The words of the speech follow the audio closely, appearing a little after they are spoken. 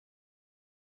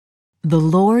The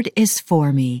Lord is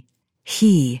for me.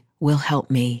 He will help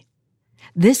me.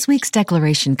 This week's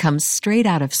declaration comes straight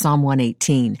out of Psalm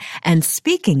 118, and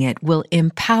speaking it will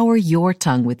empower your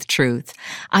tongue with truth.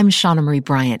 I'm Shauna Marie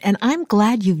Bryant, and I'm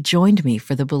glad you've joined me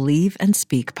for the Believe and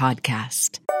Speak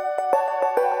podcast.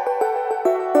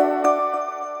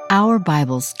 Our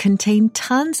Bibles contain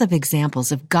tons of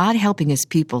examples of God helping His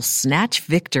people snatch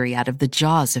victory out of the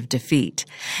jaws of defeat.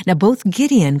 Now, both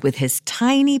Gideon with his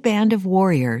tiny band of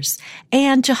warriors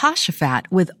and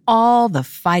Jehoshaphat with all the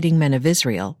fighting men of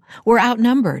Israel were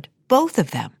outnumbered. Both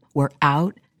of them were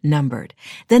outnumbered.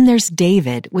 Then there's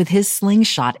David with his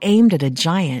slingshot aimed at a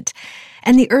giant,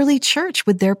 and the early church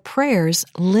with their prayers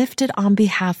lifted on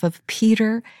behalf of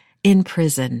Peter in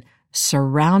prison,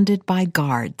 surrounded by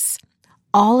guards.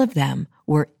 All of them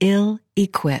were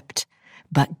ill-equipped,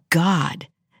 but God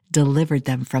delivered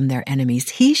them from their enemies.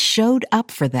 He showed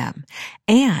up for them,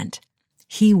 and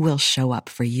He will show up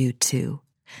for you too.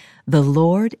 The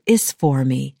Lord is for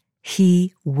me.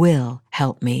 He will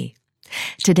help me.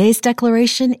 Today's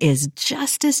declaration is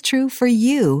just as true for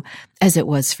you as it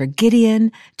was for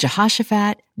Gideon,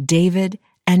 Jehoshaphat, David,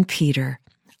 and Peter.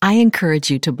 I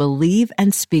encourage you to believe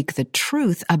and speak the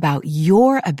truth about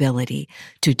your ability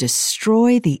to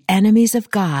destroy the enemies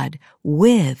of God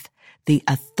with the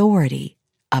authority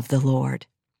of the Lord.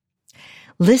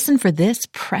 Listen for this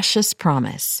precious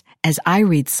promise as I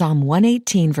read Psalm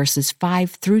 118 verses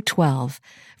 5 through 12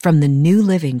 from the New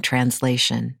Living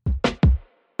Translation.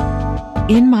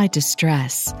 In my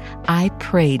distress, I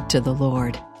prayed to the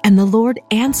Lord, and the Lord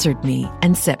answered me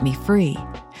and set me free.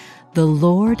 The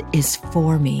Lord is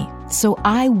for me, so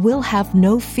I will have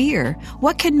no fear.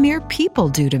 What can mere people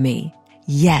do to me?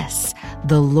 Yes,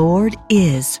 the Lord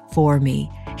is for me.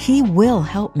 He will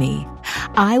help me.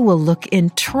 I will look in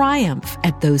triumph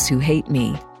at those who hate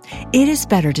me. It is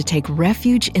better to take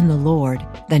refuge in the Lord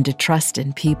than to trust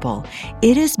in people.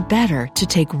 It is better to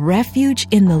take refuge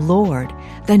in the Lord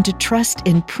than to trust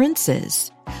in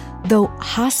princes. Though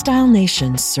hostile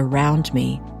nations surround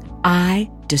me, I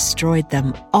destroyed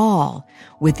them all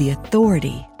with the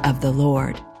authority of the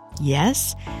Lord.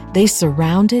 Yes, they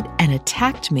surrounded and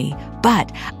attacked me,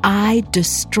 but I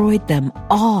destroyed them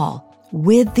all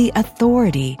with the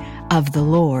authority of the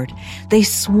Lord. They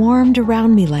swarmed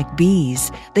around me like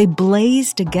bees. They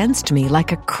blazed against me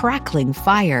like a crackling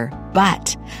fire,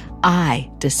 but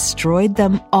I destroyed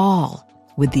them all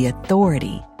with the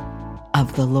authority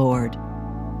of the Lord.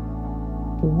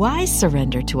 Why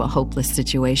surrender to a hopeless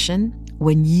situation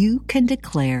when you can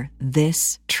declare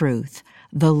this truth?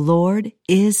 The Lord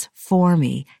is for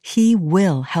me. He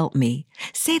will help me.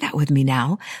 Say that with me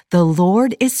now. The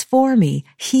Lord is for me.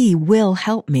 He will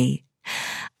help me.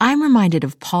 I'm reminded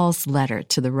of Paul's letter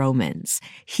to the Romans.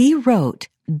 He wrote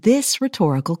this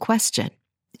rhetorical question: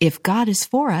 if God is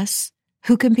for us,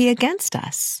 who can be against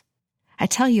us? I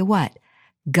tell you what,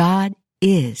 God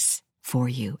is for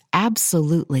you.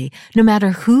 Absolutely. No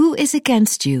matter who is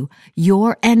against you,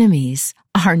 your enemies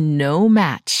are no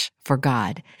match for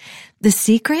God. The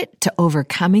secret to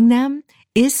overcoming them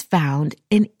is found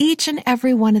in each and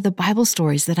every one of the Bible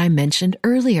stories that I mentioned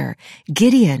earlier.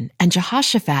 Gideon and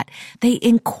Jehoshaphat, they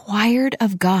inquired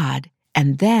of God,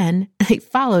 and then they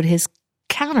followed His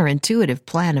counterintuitive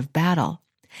plan of battle.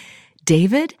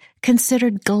 David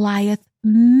considered Goliath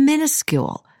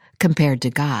minuscule compared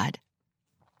to God.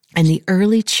 And the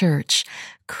early church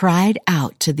cried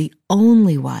out to the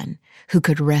only one who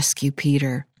could rescue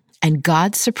Peter, and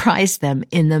God surprised them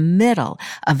in the middle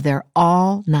of their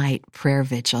all-night prayer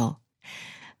vigil.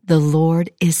 The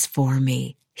Lord is for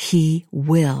me. He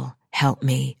will help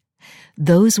me.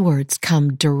 Those words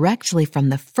come directly from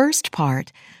the first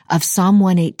part of Psalm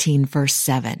 118, verse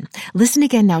 7. Listen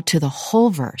again now to the whole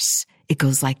verse. It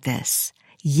goes like this: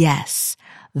 yes,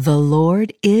 the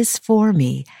Lord is for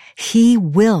me. He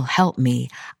will help me.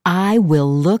 I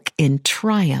will look in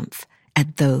triumph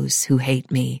at those who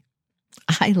hate me.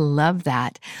 I love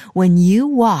that. When you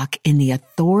walk in the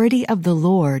authority of the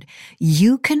Lord,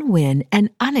 you can win an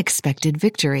unexpected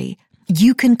victory.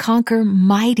 You can conquer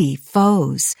mighty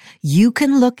foes. You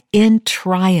can look in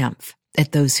triumph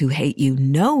at those who hate you,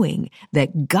 knowing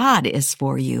that God is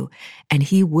for you and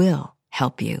He will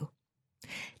help you.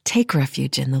 Take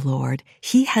refuge in the Lord.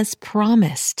 He has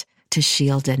promised to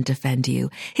shield and defend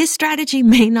you. His strategy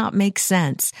may not make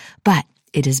sense, but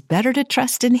it is better to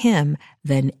trust in Him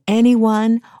than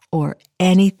anyone or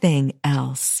anything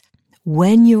else.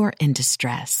 When you're in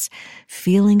distress,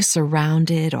 feeling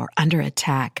surrounded or under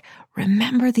attack,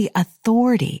 remember the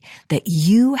authority that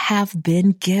you have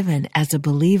been given as a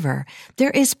believer.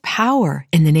 There is power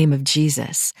in the name of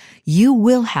Jesus. You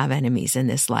will have enemies in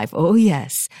this life. Oh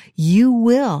yes, you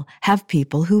will have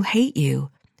people who hate you.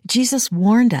 Jesus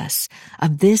warned us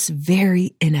of this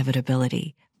very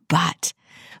inevitability. But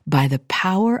by the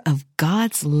power of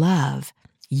God's love,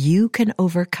 you can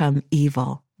overcome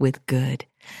evil with good.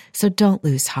 So don't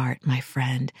lose heart, my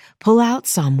friend. Pull out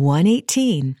Psalm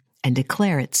 118 and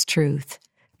declare its truth.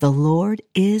 The Lord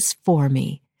is for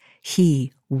me.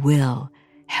 He will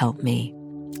help me.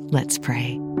 Let's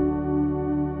pray.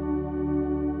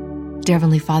 Dear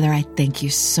Heavenly Father, I thank you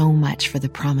so much for the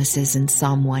promises in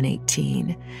Psalm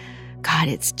 118. God,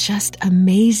 it's just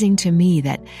amazing to me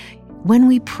that when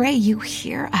we pray, you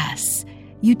hear us.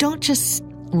 You don't just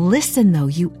listen, though,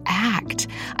 you act.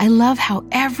 I love how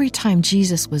every time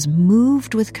Jesus was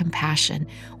moved with compassion,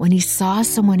 when he saw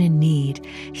someone in need,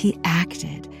 he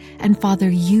acted. And Father,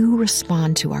 you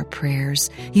respond to our prayers.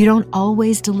 You don't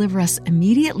always deliver us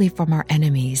immediately from our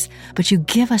enemies, but you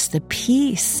give us the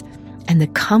peace and the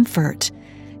comfort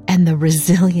and the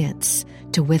resilience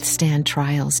to withstand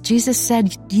trials. Jesus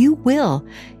said, you will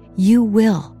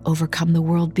overcome the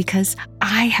world because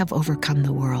I have overcome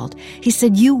the world. He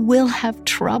said, you will have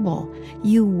trouble.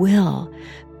 You will.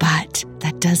 But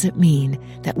that doesn't mean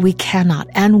that we cannot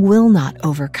and will not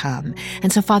overcome.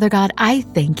 And so, Father God, I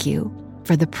thank you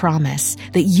for the promise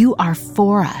that you are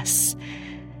for us.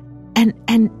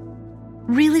 And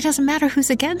really doesn't matter who's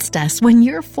against us. When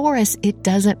you're for us, it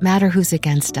doesn't matter who's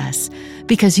against us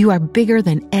because you are bigger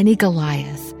than any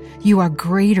Goliath. You are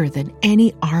greater than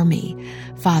any army.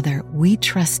 Father, we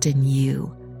trust in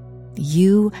you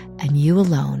and you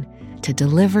alone, to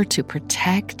deliver, to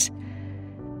protect,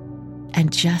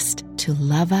 and just to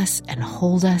love us and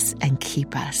hold us and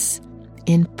keep us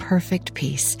in perfect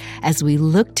peace as we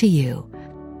look to you,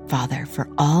 Father, for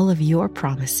all of your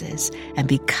promises and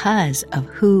because of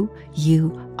who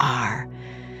you are.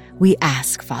 We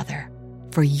ask, Father,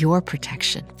 for your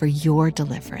protection, for your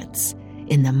deliverance.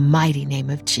 In the mighty name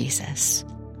of Jesus.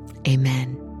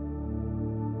 Amen.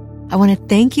 I want to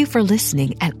thank you for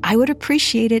listening, and I would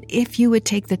appreciate it if you would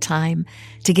take the time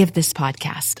to give this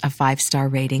podcast a 5-star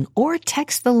rating or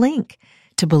text the link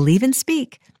to Believe and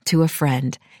Speak to a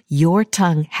friend. Your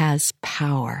tongue has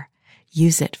power.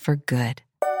 Use it for good.